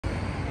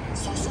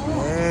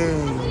Hey,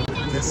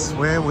 this is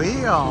where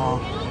we are.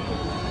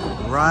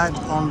 Right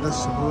on the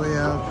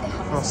Shibuya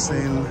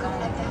crossing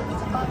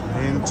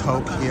in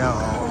Tokyo.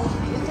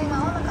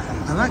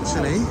 And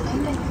actually,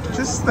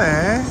 just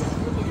there,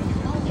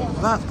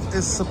 that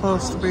is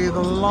supposed to be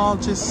the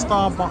largest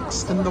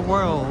Starbucks in the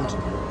world.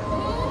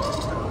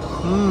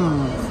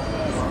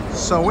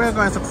 So we're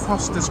going to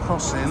cross this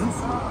crossing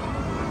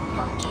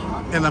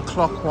in a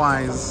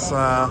clockwise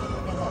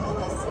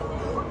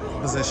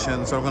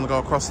position. So we're going to go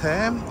across here,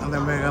 and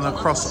then we're going to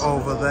cross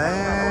over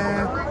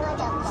there,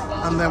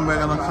 and then we're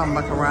going to come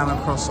back around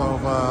and cross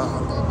over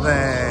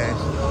there.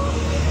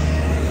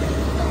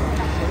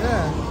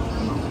 Yeah.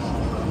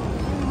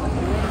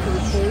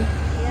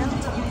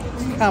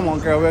 Come on,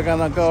 girl, we're going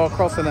to go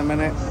across in a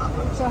minute.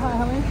 Say hi,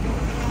 honey.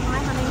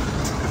 Hi, honey.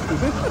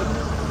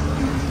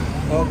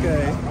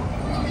 Okay.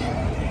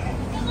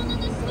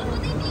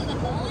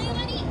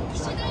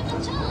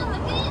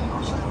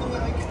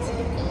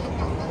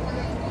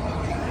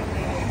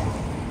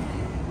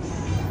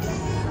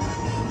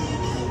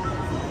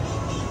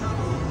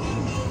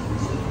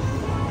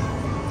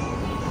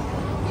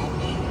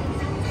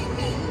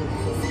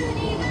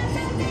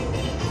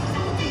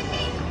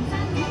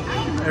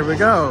 Here we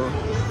go.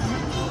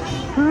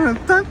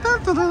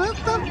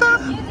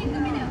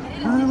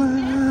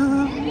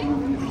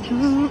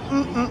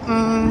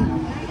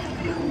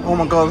 Oh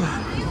my god,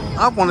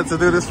 I've wanted to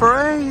do this for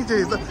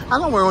ages. I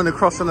know we're only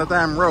crossing a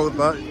damn road,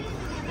 but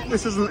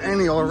this isn't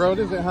any old road,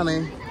 is it,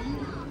 honey?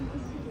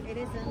 It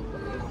isn't.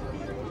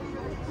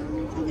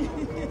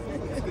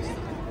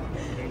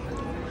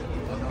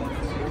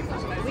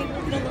 We're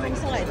walking on the wrong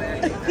side.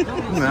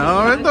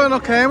 No, we're doing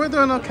okay, we're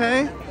doing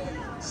okay.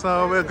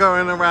 So we're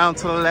going around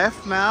to the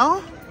left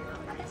now.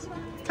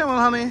 Come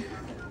on, honey.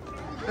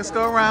 Let's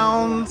go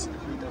around.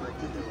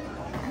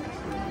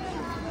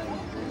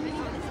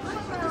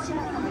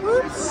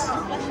 Oops.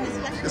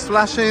 It's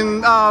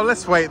flashing. Oh,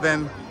 let's wait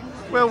then.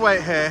 We'll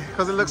wait here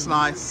because it looks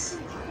nice.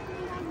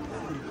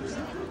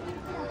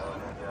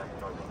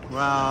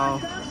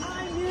 Wow.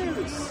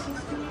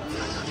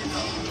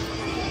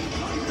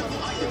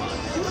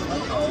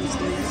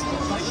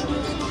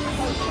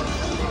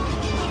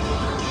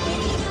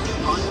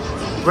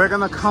 We're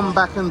gonna come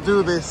back and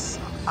do this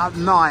at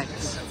night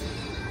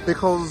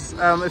because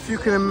if you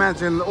can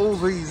imagine all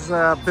these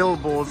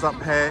billboards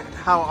up here,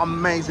 how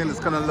amazing it's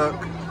gonna look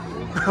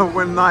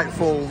when night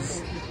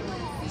falls.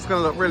 It's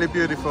gonna look really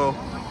beautiful.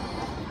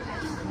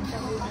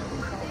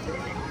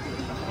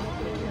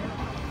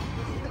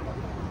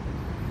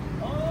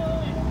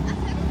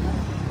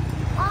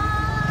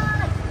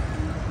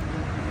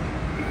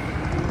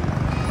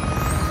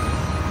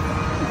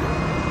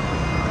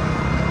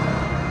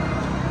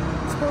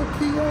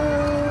 Tokyo!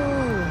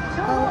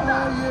 How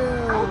are you?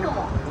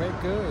 We're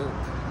good.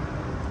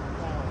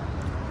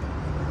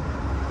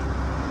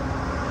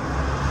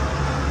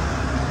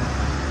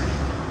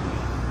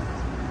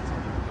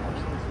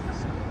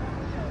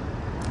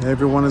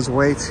 Everyone is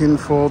waiting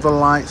for the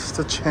lights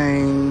to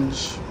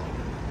change.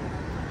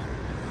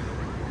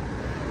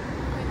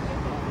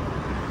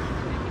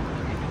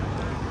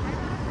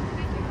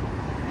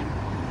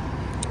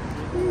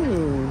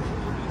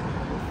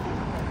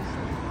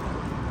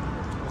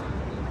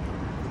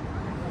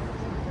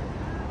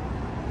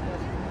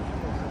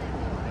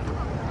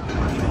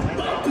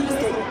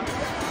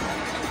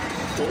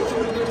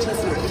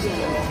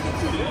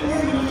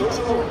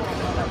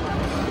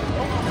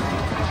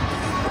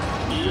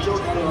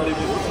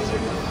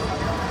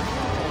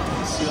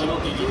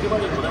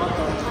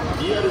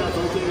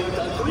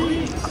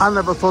 I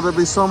never thought it'd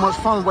be so much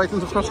fun waiting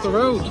to cross the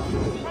road.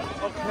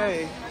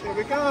 Okay, here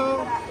we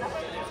go.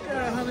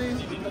 Yeah, honey.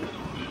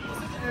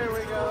 Here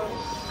we go.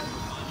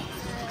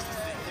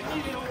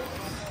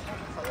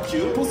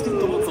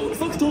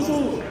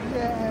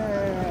 Yeah.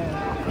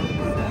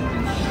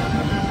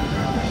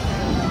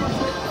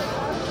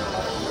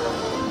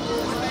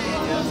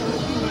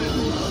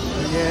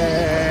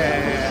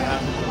 Yeah.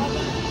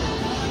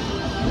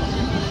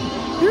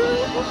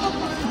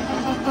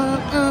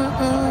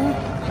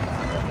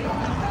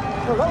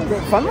 Oh, that was a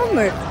bit fun, wasn't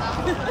it?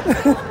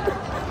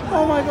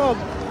 Oh my god.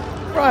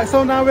 Right,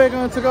 so now we're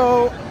going to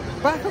go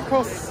back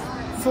across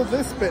to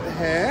this bit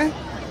here,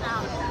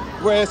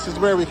 where this is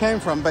where we came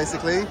from,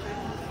 basically,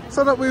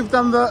 so that we've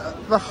done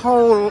the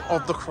whole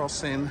of the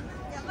crossing.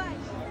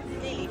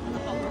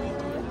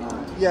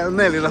 Yeah,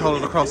 nearly the whole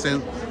of the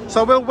crossing.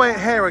 So we'll wait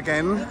here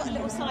again. We've got a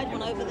little side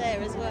one over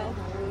there as well.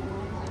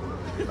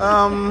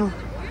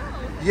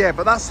 Yeah,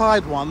 but that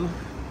side one,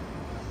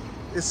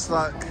 it's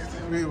like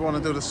we want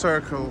to do the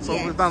circle. So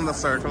yes. We've done the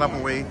circle,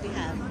 haven't we? We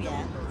have,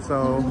 yeah.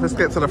 So let's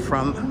get to the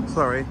front.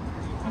 Sorry.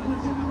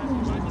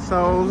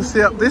 So let's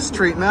see up this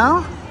street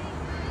now.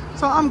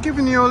 So I'm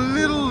giving you a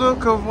little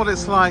look of what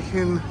it's like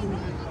in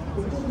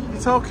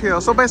Tokyo.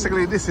 So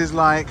basically this is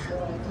like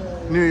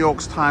New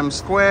York's Times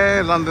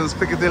Square, London's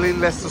Piccadilly,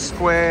 Leicester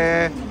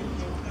Square.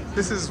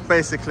 This is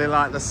basically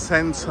like the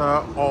center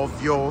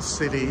of your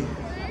city.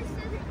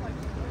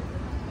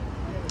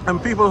 And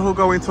people who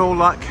go into all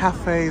like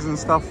cafes and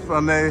stuff,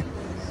 and they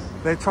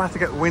They try to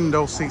get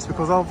window seats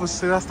because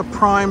obviously that's the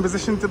prime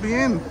position to be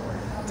in,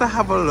 to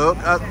have a look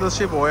at the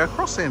Shibuya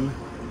crossing,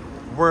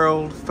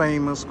 world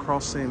famous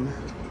crossing.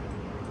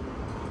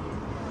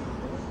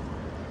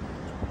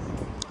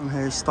 And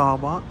here's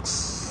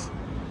Starbucks.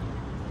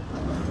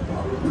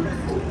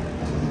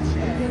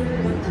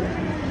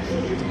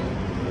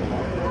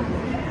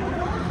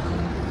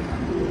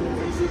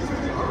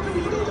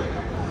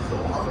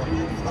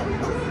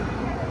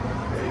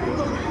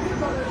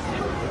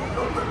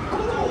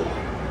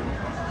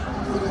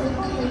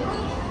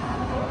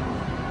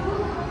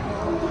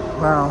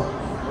 Wow,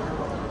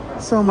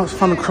 so much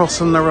fun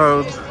crossing the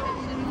road.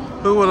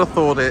 Who would have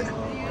thought it?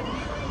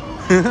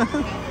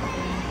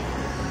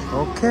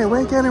 Okay,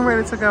 we're getting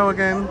ready to go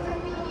again.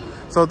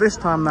 So this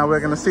time now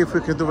we're going to see if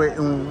we can do it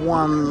in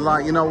one,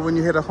 like, you know, when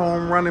you hit a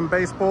home run in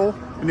baseball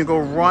and you go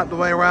right the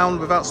way around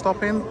without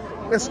stopping.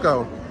 Let's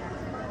go.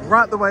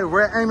 Right the way,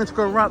 we're aiming to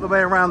go right the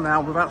way around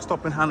now without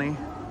stopping, honey.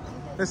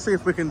 Let's see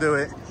if we can do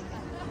it.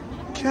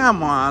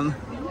 Come on.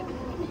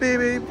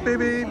 Baby,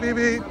 baby,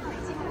 baby.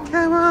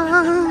 Come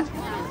on.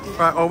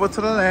 Right, over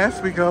to the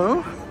left we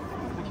go.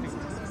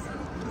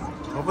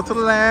 Over to the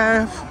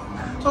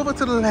left. Over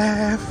to the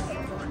left.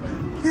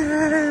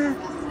 Yeah.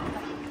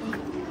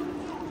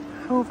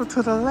 Over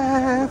to the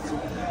left.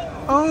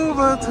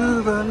 Over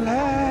to the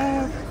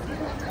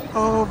left.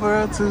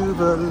 Over to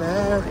the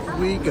left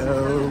we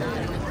go.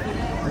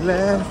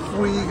 Left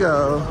we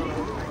go.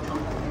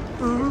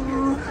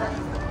 Ooh.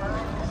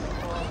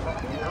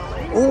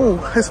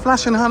 Oh, it's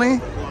flashing,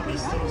 honey.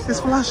 It's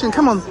flashing.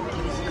 Come on.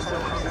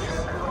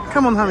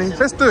 Come on, honey.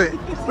 Let's do it.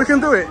 We can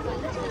do it.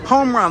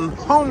 Home run.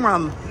 Home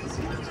run.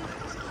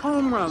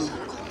 Home run.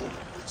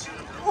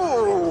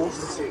 Oh,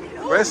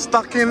 we're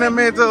stuck in the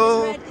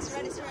middle.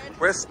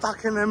 We're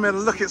stuck in the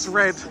middle. Look, it's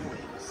red.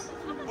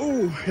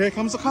 Oh, here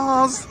comes the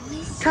cars.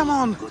 Come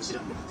on.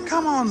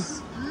 Come on.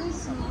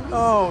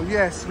 Oh,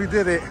 yes, we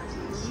did it.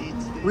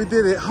 We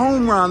did it.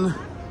 Home run.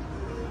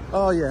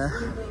 Oh, yeah.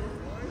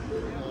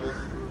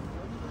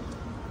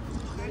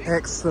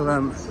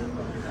 Excellent.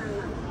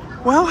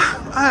 Well,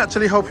 I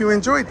actually hope you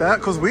enjoyed that,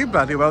 because we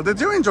bloody well. Did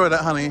you enjoy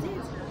that, honey?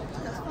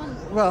 That's fun.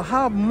 Well,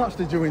 how much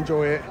did you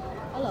enjoy it?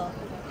 A lot.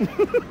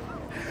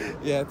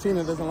 Yeah,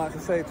 Tina doesn't like to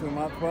say too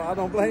much, but I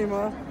don't blame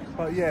her.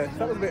 But yeah,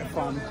 that was a bit of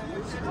fun.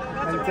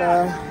 And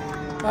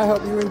I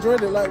hope you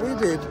enjoyed it like we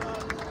did.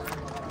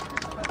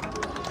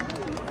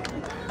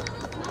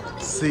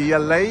 See you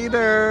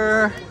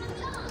later.